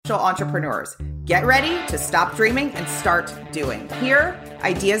potential entrepreneurs. Get ready to stop dreaming and start doing. Here,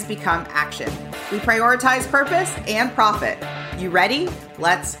 ideas become action. We prioritize purpose and profit. You ready?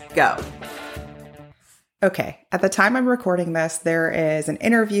 Let's go. Okay, at the time I'm recording this, there is an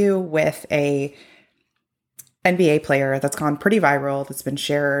interview with a NBA player that's gone pretty viral, that's been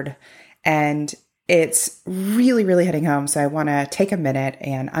shared, and it's really, really hitting home. So I want to take a minute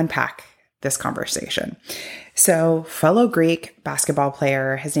and unpack this conversation. So fellow Greek basketball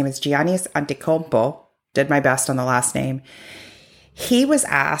player, his name is Giannis Antetokounmpo, did my best on the last name. He was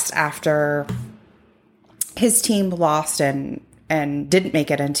asked after his team lost and didn't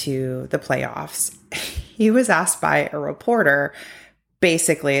make it into the playoffs. He was asked by a reporter,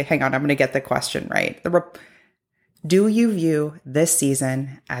 basically, hang on, I'm going to get the question right. Do you view this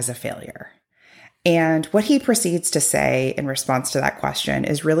season as a failure? And what he proceeds to say in response to that question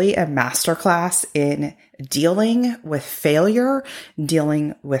is really a masterclass in dealing with failure,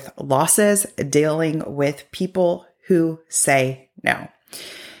 dealing with losses, dealing with people who say no.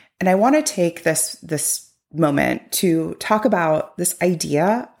 And I want to take this moment to talk about this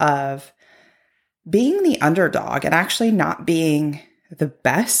idea of being the underdog and actually not being the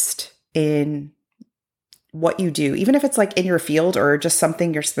best in what you do, even if it's like in your field or just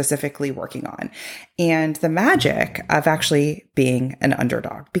something you're specifically working on, and the magic of actually being an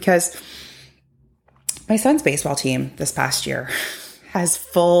underdog. Because my son's baseball team this past year has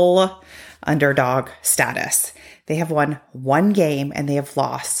full underdog status. They have won one game and they have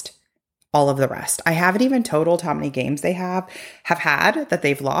lost all of the rest. I haven't even totaled how many games they have had that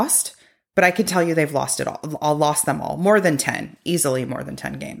they've lost, but I can tell you they've lost it all. Lost them all. More than 10, easily more than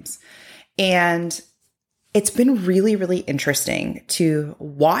 10 games. And it's been really, really interesting to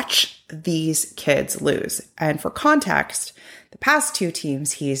watch these kids lose. And for context, the past two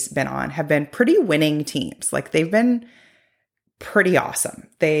teams he's been on have been pretty winning teams. Like, they've been pretty awesome.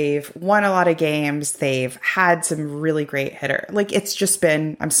 They've won a lot of games. They've had some really great hitter. Like, it's just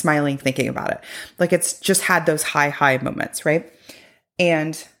been, I'm smiling thinking about it. Like, it's just had those high moments, right?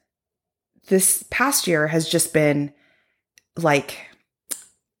 And this past year has just been like,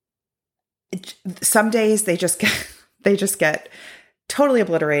 some days they just get totally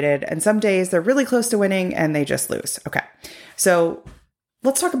obliterated, and some days they're really close to winning and they just lose. Okay. So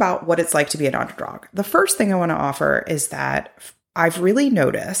let's talk about what it's like to be an underdog. The first thing I want to offer is that I've really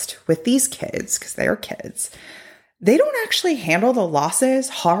noticed with these kids, because they are kids, they don't actually handle the losses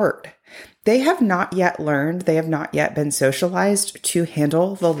hard. They have not yet learned, they have not yet been socialized to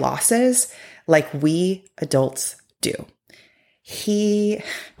handle the losses like we adults do. He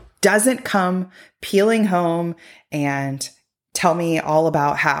doesn't come peeling home and tell me all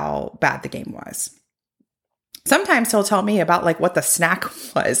about how bad the game was. Sometimes he'll tell me about like what the snack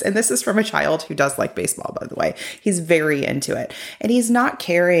was. And this is from a child who does like baseball, by the way. He's very into it. And he's not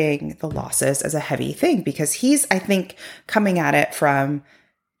carrying the losses as a heavy thing because he's, I think, coming at it from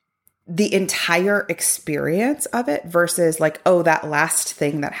the entire experience of it versus like, oh, that last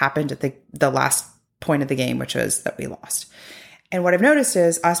thing that happened at the last point of the game, which was that we lost. And what I've noticed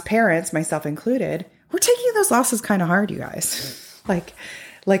is us parents, myself included, we're taking those losses kind of hard, you guys.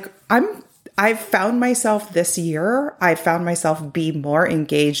 I've found myself this year, I've found myself be more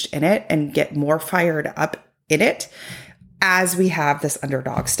engaged in it and get more fired up in it as we have this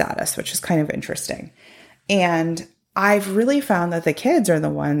underdog status, which is kind of interesting. And I've really found that the kids are the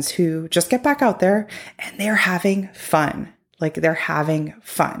ones who just get back out there and they're having fun. Like, they're having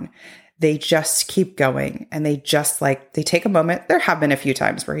fun. They just keep going and they just they take a moment. There have been a few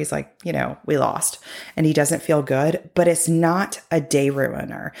times where he's like, we lost and he doesn't feel good, but it's not a day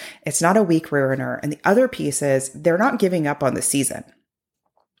ruiner. It's not a week ruiner. And the other piece is they're not giving up on the season,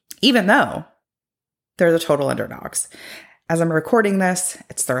 even though they're the total underdogs. As I'm recording this,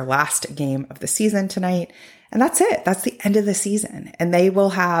 it's their last game of the season tonight. And that's it. That's the end of the season. And they will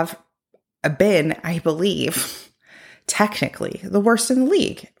have been, I believe, technically the worst in the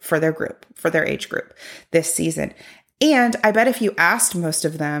league for their group, for their age group this season. And I bet if you asked most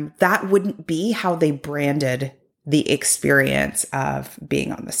of them, that wouldn't be how they branded the experience of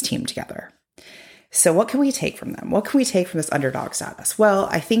being on this team together. So what can we take from them? What can we take from this underdog status? Well,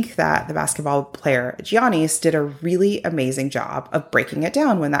 I think that the basketball player Giannis did a really amazing job of breaking it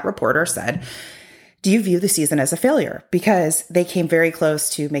down when that reporter said, do you view the season as a failure? Because they came very close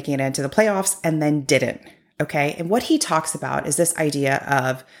to making it into the playoffs and then didn't. Okay. And what he talks about is this idea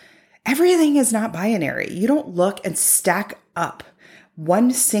of everything is not binary. You don't look and stack up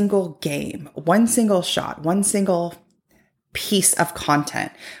one single game, one single shot, one single piece of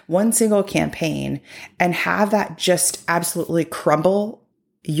content, one single campaign, and have that just absolutely crumble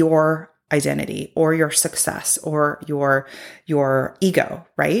your identity or your success or your ego,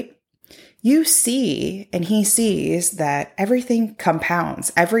 right? You see, and he sees that everything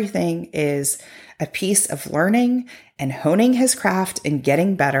compounds. Everything is a piece of learning and honing his craft and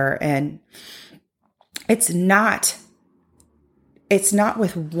getting better. And it's not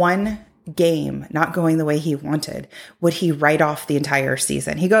with one game not going the way he wanted, would he write off the entire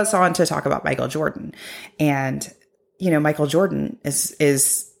season. He goes on to talk about Michael Jordan. And, Michael Jordan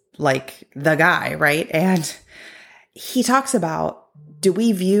is like the guy, right? And he talks about, do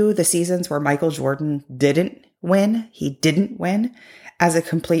we view the seasons where Michael Jordan didn't win, as a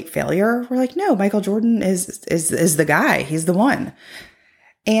complete failure? We're like, no, Michael Jordan is the guy. He's the one.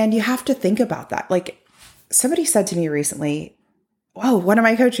 And you have to think about that. Like somebody said to me recently, whoa, one of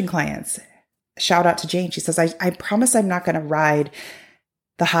my coaching clients, shout out to Jane. She says, I promise I'm not going to ride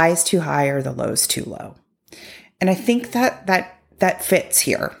the highs too high or the lows too low. And I think that fits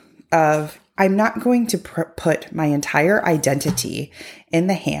here of, I'm not going to put my entire identity in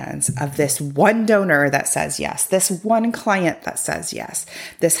the hands of this one donor that says yes, this one client that says yes,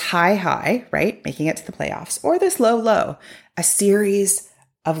 this high, right, making it to the playoffs, or this low, a series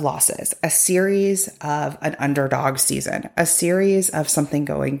of losses, a series of an underdog season, a series of something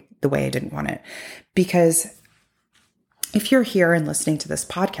going the way I didn't want it. Because if you're here and listening to this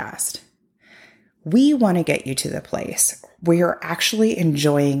podcast, we want to get you to the place where you're actually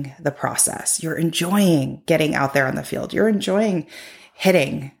enjoying the process. You're enjoying getting out there on the field. You're enjoying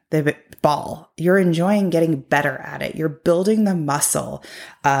hitting the ball. You're enjoying getting better at it. You're building the muscle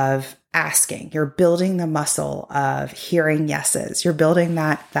of asking. You're building the muscle of hearing yeses. You're building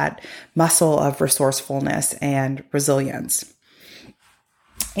that muscle of resourcefulness and resilience.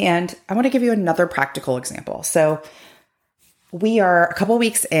 And I want to give you another practical example. So we are a couple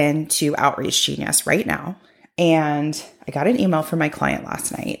weeks into Outreach Genius right now. And I got an email from my client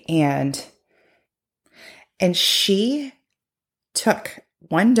last night, and she took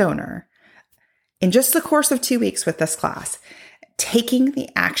one donor in just the course of 2 weeks with this class, taking the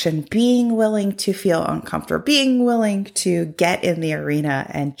action, being willing to feel uncomfortable, being willing to get in the arena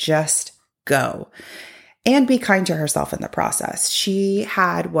and just go and be kind to herself in the process. She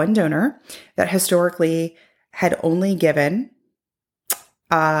had one donor that historically had only given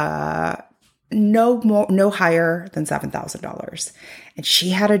no higher than $7,000. And she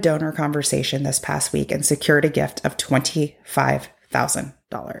had a donor conversation this past week and secured a gift of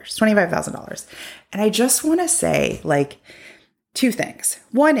 $25,000. And I just want to say two things.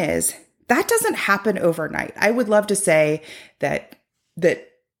 One is that doesn't happen overnight. I would love to say that the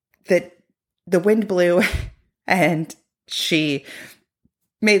wind blew and she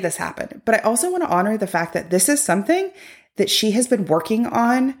made this happen. But I also want to honor the fact that this is something that she has been working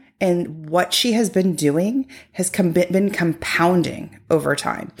on, and what she has been doing has been compounding over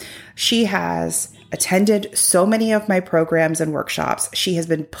time. She has attended so many of my programs and workshops. She has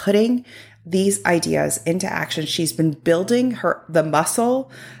been putting these ideas into action. She's been building the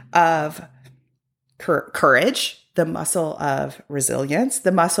muscle of courage, the muscle of resilience,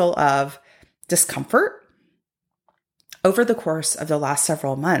 the muscle of discomfort over the course of the last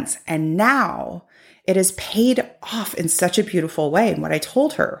several months. And now it has paid off in such a beautiful way. And what I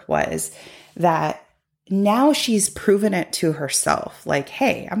told her was that now she's proven it to herself. Like,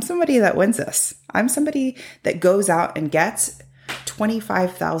 hey, I'm somebody that wins this. I'm somebody that goes out and gets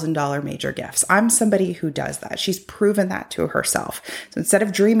 $25,000 major gifts. I'm somebody who does that. She's proven that to herself. So instead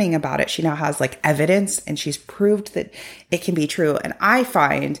of dreaming about it, she now has evidence, and she's proved that it can be true. And I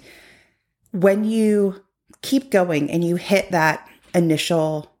find when you keep going and you hit that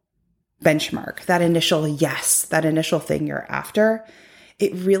initial benchmark, that initial yes, that initial thing you're after,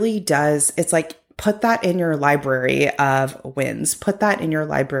 it really does. It's like, put that in your library of wins, put that in your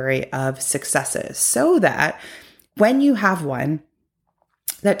library of successes, so that when you have one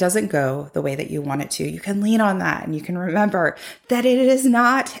that doesn't go the way that you want it to, you can lean on that and you can remember that it is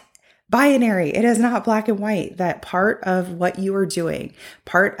not binary. It is not black and white. That part of what you are doing,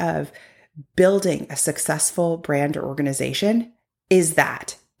 part of building a successful brand or organization is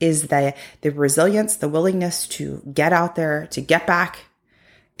the resilience, the willingness to get out there, to get back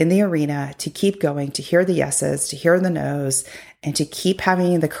in the arena, to keep going, to hear the yeses, to hear the nos, and to keep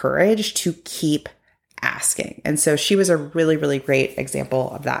having the courage to keep asking. And so she was a really, really great example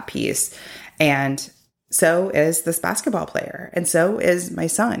of that piece. And so is this basketball player. And so is my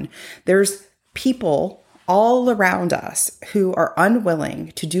son. There's people all around us who are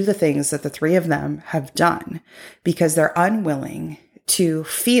unwilling to do the things that the three of them have done because they're unwilling to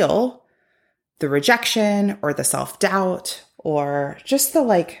feel the rejection or the self-doubt or just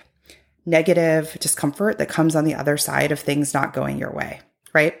the negative discomfort that comes on the other side of things not going your way,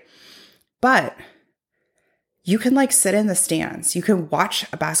 right? But you can like sit in the stands. You can watch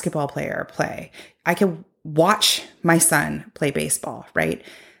a basketball player play. I can watch my son play baseball, right?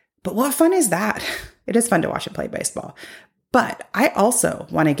 But what fun is that? It is fun to watch him play baseball. But I also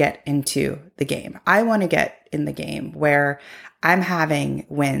want to get into the game. I want to get in the game where I'm having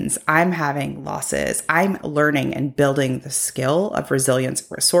wins, I'm having losses, I'm learning and building the skill of resilience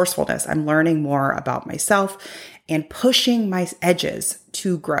and resourcefulness. I'm learning more about myself and pushing my edges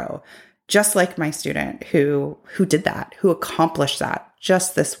to grow, just like my student who did that, who accomplished that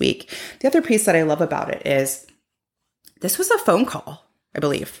just this week. The other piece that I love about it is this was a phone call, I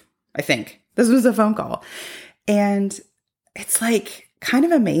think. This was a phone call. And it's like kind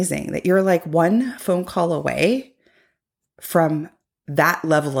of amazing that you're like one phone call away from that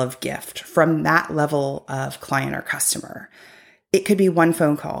level of gift, from that level of client or customer. It could be one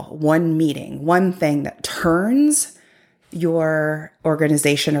phone call, one meeting, one thing that turns your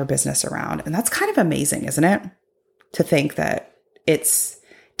organization or business around. And that's kind of amazing, isn't it? To think that it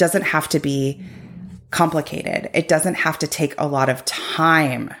doesn't have to be complicated. It doesn't have to take a lot of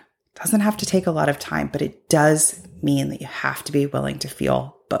time. It doesn't have to take a lot of time, but it does mean that you have to be willing to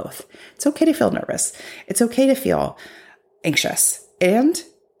feel both. It's okay to feel nervous. It's okay to feel anxious. And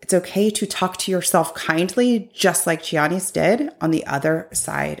it's okay to talk to yourself kindly, just like Giannis did on the other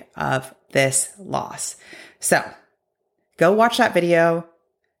side of this loss. So go watch that video.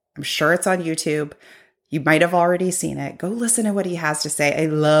 I'm sure it's on YouTube. You might have already seen it. Go listen to what he has to say. I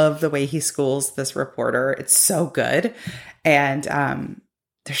love the way he schools this reporter. It's so good. And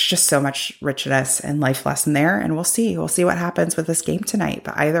there's just so much richness and life lesson there. And we'll see what happens with this game tonight.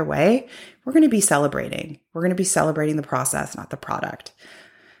 But either way, we're going to be celebrating. We're going to be celebrating the process, not the product.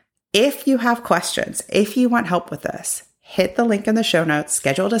 If you have questions, if you want help with this, hit the link in the show notes,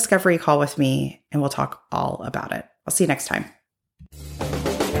 schedule a discovery call with me, and we'll talk all about it. I'll see you next time.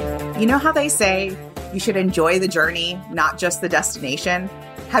 You know how they say you should enjoy the journey, not just the destination?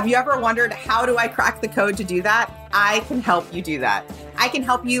 Have you ever wondered, how do I crack the code to do that? I can help you do that. I can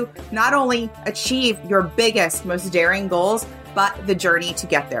help you not only achieve your biggest, most daring goals, but the journey to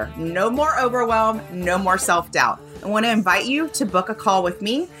get there. No more overwhelm, no more self-doubt. I want to invite you to book a call with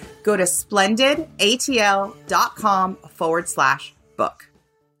me. Go to splendidatl.com/book.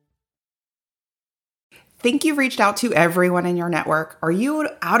 Think you've reached out to everyone in your network? Are you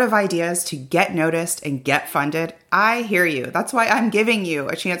out of ideas to get noticed and get funded? I hear you. That's why I'm giving you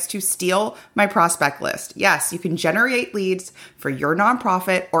a chance to steal my prospect list. Yes, you can generate leads for your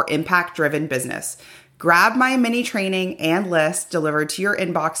nonprofit or impact-driven business. Grab my mini training and list delivered to your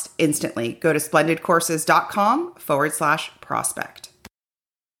inbox instantly. Go to splendidcourses.com/prospect.